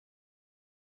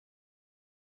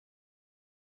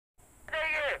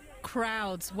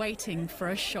Crowds waiting for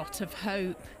a shot of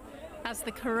hope. As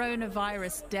the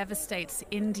coronavirus devastates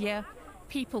India,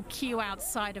 people queue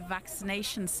outside a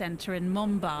vaccination centre in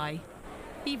Mumbai.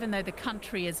 Even though the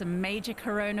country is a major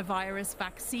coronavirus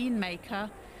vaccine maker,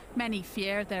 many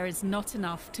fear there is not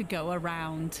enough to go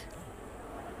around.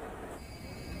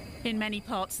 In many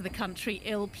parts of the country,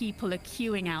 ill people are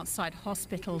queuing outside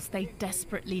hospitals. They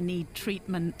desperately need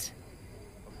treatment.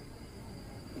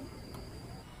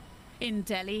 In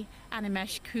Delhi,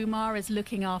 Animesh Kumar is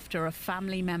looking after a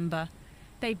family member.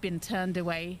 They've been turned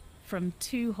away from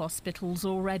 2 hospitals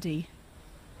already.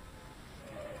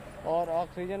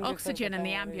 Oxygen in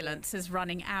the ambulance is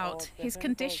running out. His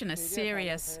condition is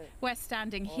serious. We're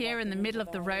standing here in the middle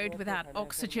of the road without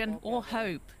oxygen or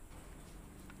hope.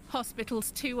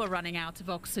 Hospitals too are running out of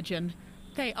oxygen.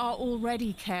 They are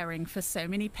already caring for so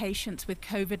many patients with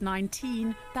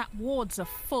COVID-19 that wards are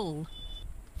full.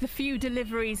 The few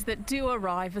deliveries that do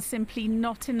arrive are simply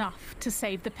not enough to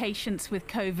save the patients with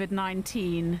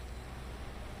COVID-19.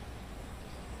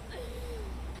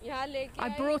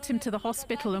 I brought him to the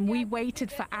hospital and we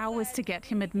waited for hours to get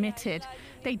him admitted.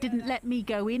 They didn't let me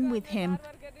go in with him.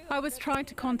 I was trying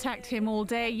to contact him all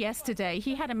day yesterday.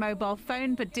 He had a mobile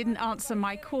phone but didn't answer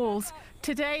my calls.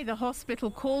 Today the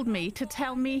hospital called me to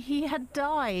tell me he had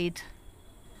died.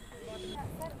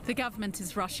 The government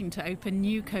is rushing to open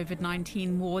new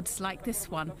COVID-19 wards like this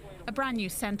one, a brand new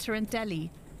centre in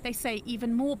Delhi. They say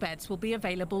even more beds will be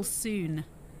available soon.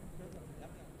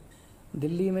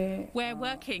 We're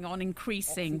working on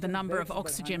increasing the number of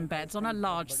oxygen beds on a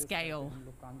large scale.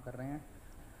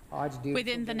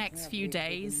 Within the next few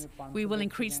days, we will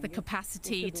increase the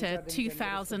capacity to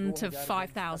 2,000 to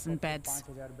 5,000 beds.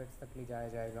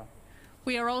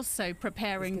 We are also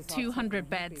preparing 200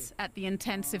 beds at the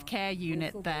intensive care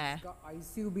unit there.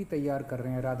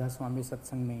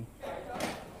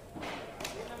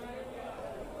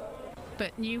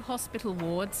 But new hospital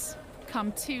wards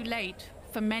come too late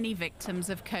for many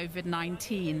victims of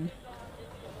COVID-19.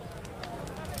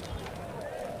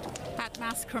 At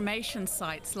mass cremation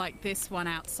sites like this one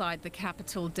outside the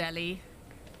capital, Delhi,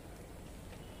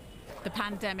 the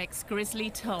pandemic's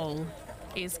grisly toll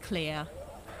is clear.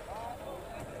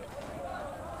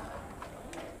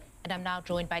 And I'm now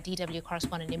joined by DW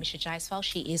correspondent Nimisha Jaiswal.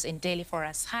 She is in Delhi for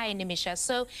us. Hi, Nimisha.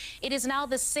 So it is now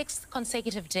the 6th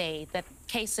consecutive day that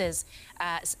cases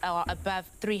are above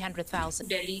 300,000.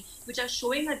 Delhi, which are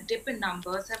showing a dip in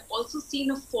numbers, have also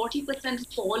seen a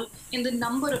 40% fall in the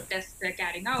number of tests they're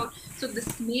carrying out. So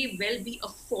this may well be a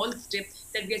false dip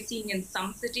that we are seeing in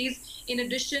some cities. In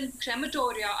addition,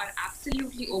 crematoria are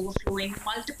absolutely overflowing.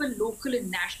 Multiple local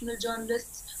and national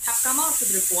journalists have come out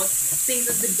with reports saying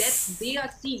that the deaths they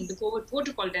are seeing, the COVID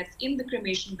protocol deaths in the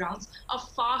cremation grounds, are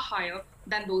far higher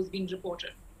than those being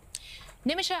reported.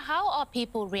 Nimisha, how are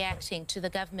people reacting to the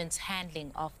government's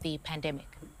handling of the pandemic?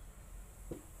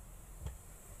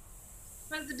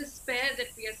 Well, the despair that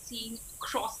we are seeing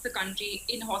across the country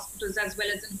in hospitals as well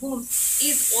as in homes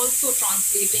is also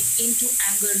translating into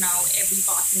anger now every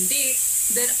passing day.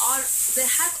 There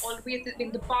has always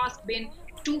in the past been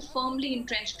 2 firmly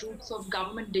entrenched groups of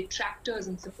government detractors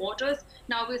and supporters.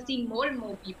 Now we're seeing more and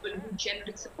more people who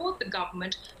generally support the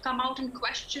government come out and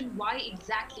question why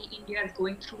exactly India is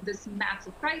going through this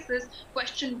massive crisis,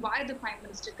 question why the Prime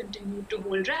Minister continued to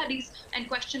hold rallies, and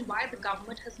question why the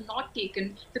government has not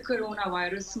taken the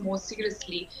coronavirus more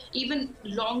seriously. Even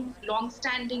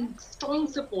long-standing, strong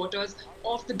supporters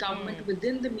of the government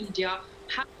within the media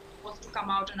have to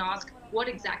come out and ask what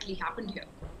exactly happened here.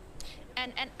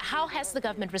 And how has the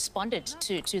government responded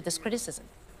to this criticism?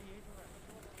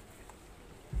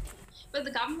 Well,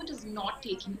 the government is not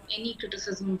taking any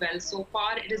criticism well so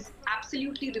far. It is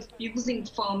absolutely refusing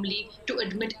firmly to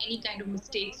admit any kind of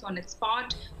mistakes on its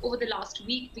part. Over the last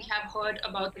week, we have heard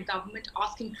about the government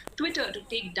asking Twitter to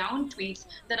take down tweets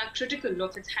that are critical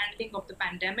of its handling of the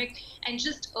pandemic. And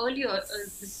just earlier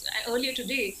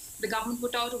today, the government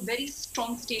put out a very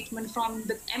strong statement from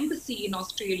the embassy in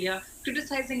Australia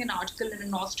criticizing an article in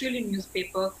an Australian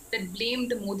newspaper that blamed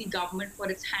the Modi government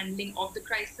for its handling of the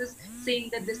crisis,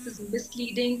 saying that this is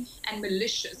misleading and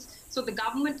malicious. So the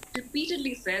government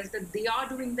repeatedly says that they are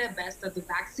doing their best, that the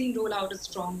vaccine rollout is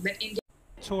strong, that India...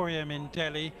 Crematorium in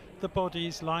Delhi, the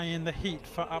bodies lie in the heat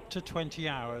for up to 20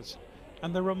 hours.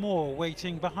 And there are more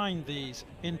waiting behind these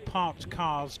in parked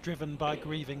cars driven by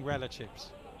grieving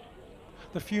relatives.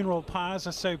 The funeral pyres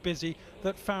are so busy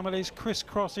that families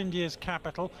crisscross India's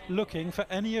capital looking for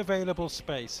any available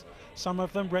space, some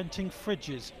of them renting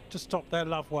fridges to stop their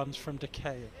loved ones from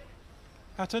decaying.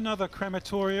 At another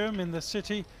crematorium in the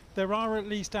city, there are at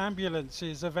least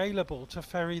ambulances available to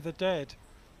ferry the dead,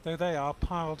 though they are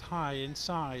piled high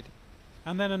inside.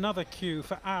 and then another queue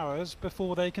for hours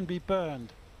before they can be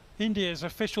burned. India's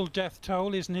official death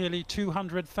toll is nearly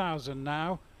 200,000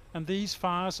 now, and these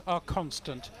fires are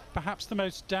constant, perhaps the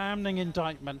most damning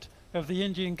indictment of the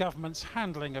Indian government's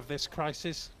handling of this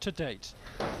crisis to date.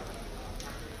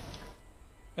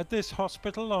 At this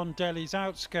hospital on Delhi's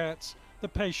outskirts, the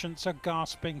patients are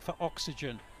gasping for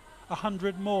oxygen.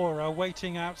 100 more are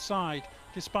waiting outside,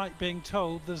 despite being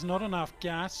told there's not enough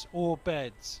gas or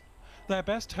beds. Their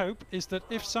best hope is that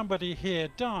if somebody here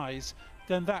dies,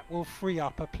 then that will free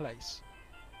up a place.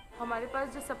 हमारे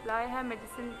पास जो supply है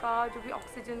medicine का, जो भी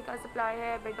oxygen का supply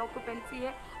है, bed occupancy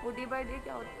है, वो डे बाय डे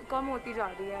कम होती जा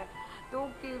रही है। तो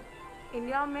कि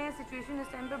इंडिया में सिचुएशन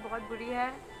इस टाइम पे बहुत बुरी है।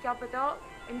 क्या पता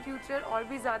इन फ्यूचर और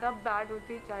भी ज़्यादा बैड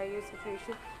होती जाए ये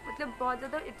सिचुएशन, मतलब बहुत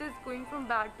ज़्यादा it is going from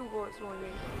bad to verse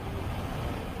only.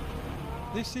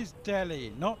 This is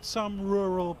Delhi, not some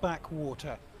rural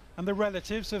backwater, and the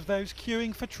relatives of those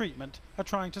queuing for treatment are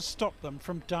trying to stop them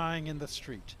from dying in the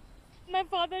street. My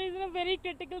father is in a very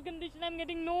critical condition. I'm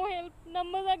getting no help.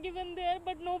 Numbers are given there,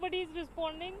 but nobody is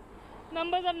responding.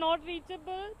 Numbers are not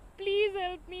reachable. Please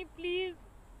help me, please.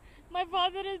 My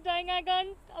father is dying. I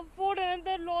can't afford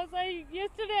another loss.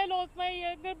 Yesterday I lost my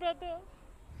younger brother.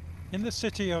 In the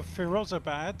city of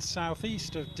Firozabad,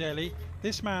 southeast of Delhi,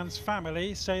 this man's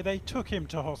family say they took him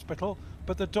to hospital,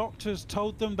 but the doctors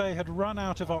told them they had run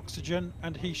out of oxygen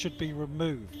and he should be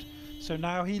removed. So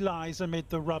now he lies amid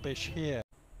the rubbish here.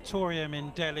 Crematorium in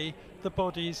Delhi, the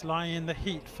bodies lie in the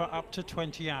heat for up to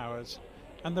 20 hours,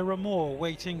 and there are more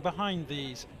waiting behind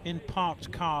these in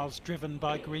parked cars driven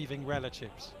by grieving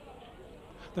relatives.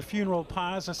 The funeral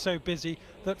pyres are so busy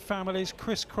that families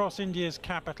crisscross India's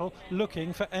capital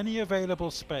looking for any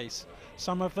available space,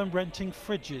 some of them renting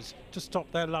fridges to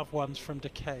stop their loved ones from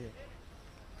decaying.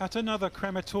 At another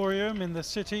crematorium in the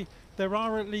city, there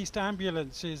are at least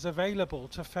ambulances available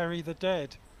to ferry the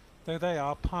dead, though they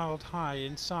are piled high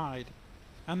inside.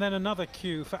 And then another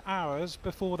queue for hours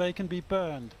before they can be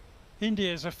burned.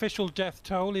 India's official death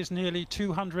toll is nearly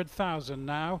 200,000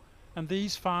 now, and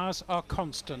these fires are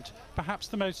constant, perhaps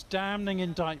the most damning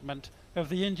indictment of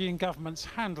the Indian government's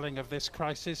handling of this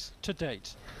crisis to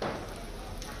date.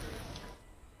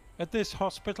 At this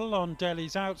hospital on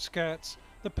Delhi's outskirts,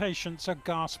 the patients are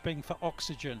gasping for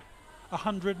oxygen.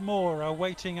 100 more are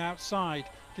waiting outside,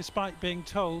 despite being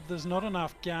told there's not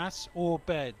enough gas or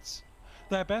beds.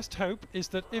 Their best hope is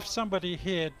that if somebody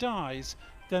here dies,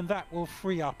 then that will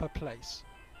free up a place.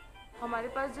 हमारे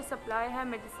पास जो supply है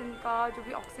medicine का, जो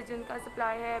भी oxygen का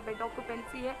supply है, bed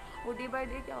occupancy है, वो डे बाय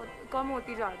डे कम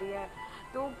होती जा रही है।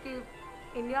 तो कि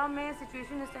इंडिया में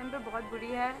सिचुएशन इस टाइम पे बहुत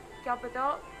बुरी है। क्या पता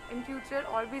इन फ्यूचर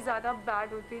और भी ज़्यादा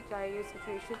बैड होती जाए ये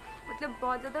सिचुएशन, मतलब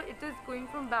बहुत ज़्यादा it is going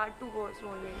from bad to verse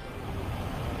only.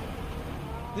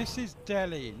 This is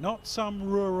Delhi, not some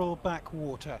rural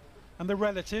backwater, and the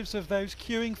relatives of those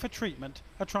queuing for treatment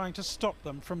are trying to stop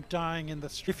them from dying in the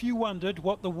street. If you wondered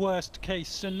what the worst case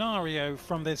scenario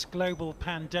from this global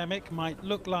pandemic might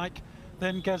look like,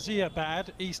 then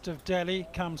Ghaziabad, east of Delhi,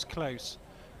 comes close.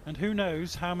 And who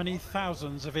knows how many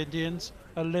thousands of Indians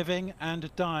are living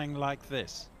and dying like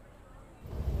this.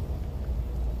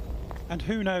 And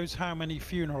who knows how many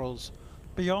funerals.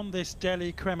 Beyond this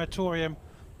Delhi crematorium,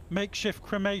 makeshift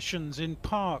cremations in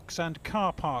parks and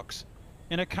car parks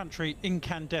in a country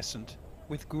incandescent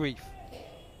with grief.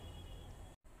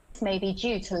 This may be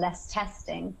due to less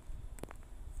testing.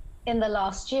 In the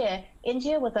last year,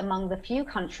 India was among the few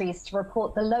countries to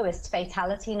report the lowest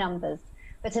fatality numbers,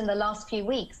 but in the last few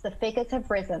weeks, the figures have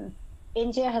risen.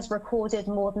 India has recorded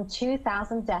more than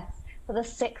 2,000 deaths for the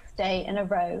 6th day in a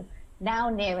row, now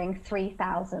nearing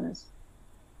 3,000.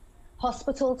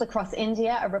 Hospitals across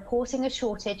India are reporting a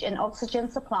shortage in oxygen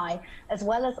supply as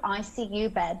well as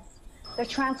ICU beds. The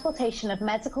transportation of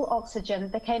medical oxygen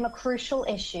became a crucial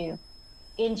issue.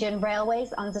 Indian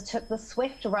Railways undertook the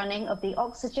swift running of the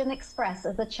Oxygen Express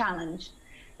as a challenge.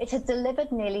 It had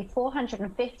delivered nearly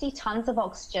 450 tons of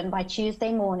oxygen by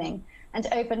Tuesday morning, and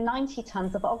over 90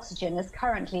 tons of oxygen is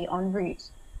currently en route.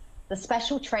 The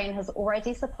special train has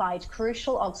already supplied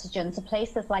crucial oxygen to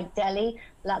places like Delhi,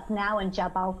 Lucknow and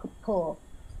Jabalpur.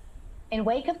 In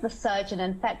wake of the surge in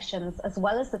infections, as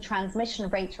well as the transmission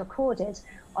rates recorded,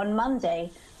 on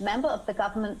Monday, member of the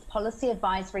government's policy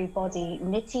advisory body,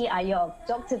 Niti Aayog,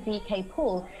 Dr. V.K.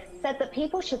 Paul, said that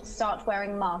people should start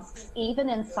wearing masks even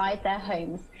inside their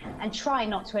homes and try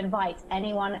not to invite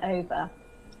anyone over.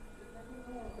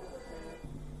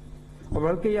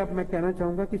 बल्कि अब मैं कहना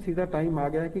चाहूँगा कि सीधा time आ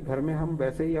गया है कि घर में हम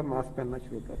वैसे ही अब मास्क पहनना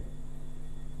शुरू करें।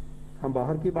 हम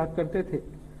बाहर की बात करते थे,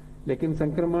 लेकिन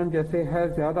संक्रमण जैसे है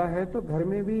ज़्यादा है तो घर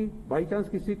में भी बाई चांस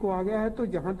किसी को आ गया है तो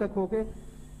जहाँ तक हो गए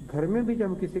घर में भी जब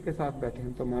हम किसी के साथ बैठे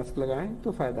हैं तो मास्क लगाएं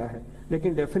तो फायदा है,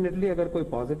 लेकिन डेफिनेटली अगर कोई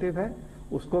पॉजिटिव है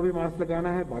उसको भी मास्क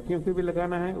लगाना है, बाकियों को भी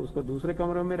लगाना है, उसको दूसरे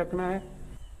कमरों में रखना है।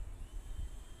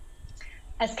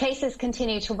 As cases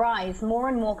continue to rise, more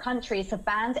and more countries have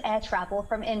banned air travel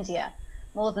from India.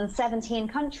 More than 17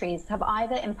 countries have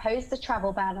either imposed a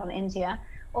travel ban on India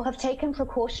or have taken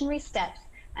precautionary steps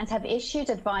and have issued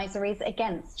advisories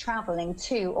against travelling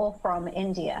to or from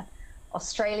India.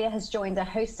 Australia has joined a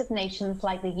host of nations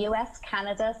like the US,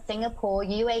 Canada, Singapore,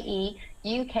 UAE,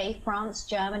 UK, France,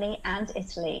 Germany, and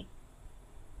Italy.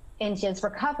 India's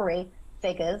recovery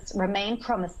figures remain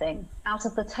promising. Out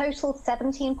of the total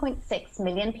 17.6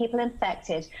 million people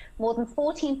infected, more than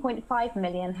 14.5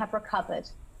 million have recovered.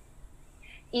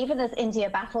 Even as India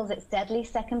battles its deadly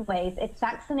second wave, its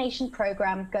vaccination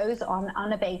program goes on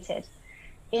unabated.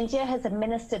 India has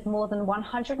administered more than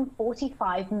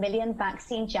 145 million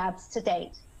vaccine jabs to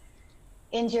date.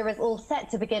 India is all set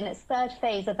to begin its third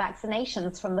phase of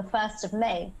vaccinations from the 1st of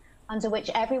May, under which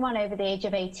everyone over the age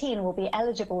of 18 will be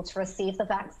eligible to receive the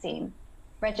vaccine.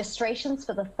 Registrations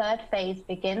for the third phase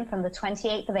begin from the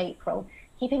 28th of April.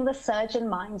 Keeping the surge in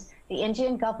mind, the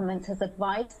Indian government has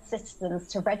advised citizens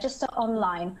to register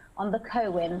online on the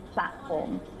CoWIN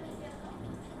platform.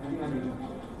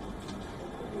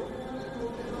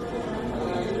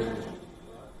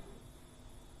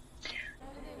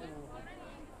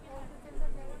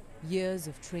 Years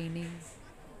of training,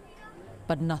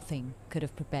 but nothing could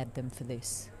have prepared them for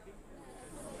this.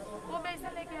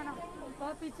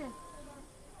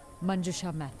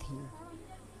 Manjusha Matthew,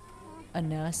 a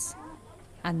nurse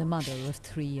and the mother of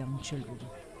 3 young children.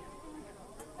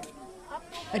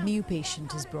 A new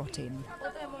patient is brought in.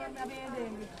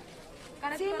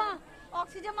 Seema,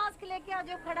 oxygen mask लेके आ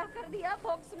जाओ, खड़ा कर दिया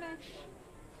box में।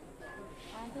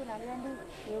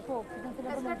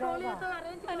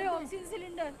 अरे oxygen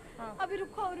cylinder, अभी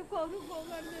रुको।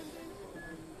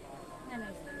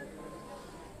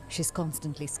 She's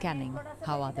constantly scanning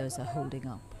how others are holding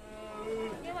up.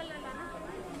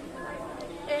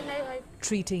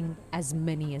 Treating as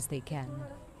many as they can.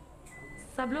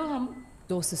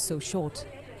 Doses so short,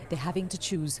 they're having to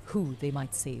choose who they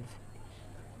might save.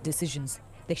 Decisions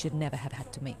they should never have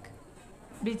had to make.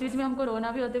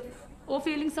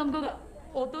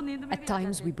 At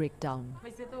times we break down.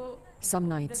 Some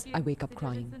nights I wake up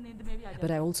crying,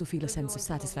 but I also feel a sense of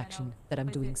satisfaction that I'm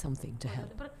doing something to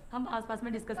help.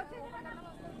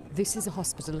 This is a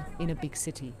hospital in a big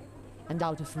city and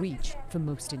out of reach for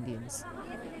most Indians.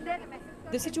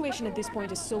 The situation at this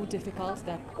point is so difficult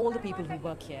that all the people who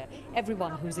work here,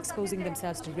 everyone who's exposing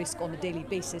themselves to risk on a daily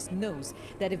basis, knows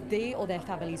that if they or their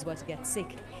families were to get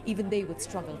sick, even they would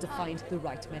struggle to find the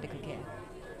right medical care.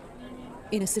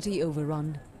 In a city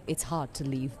overrun, it's hard to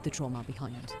leave the trauma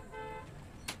behind.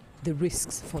 The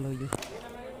risks follow you.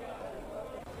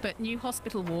 But new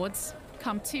hospital wards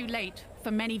come too late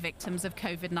for many victims of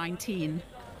COVID-19.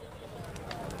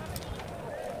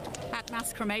 At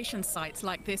mass cremation sites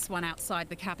like this one outside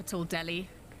the capital, Delhi,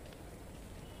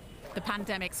 the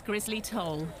pandemic's grisly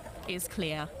toll is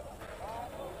clear.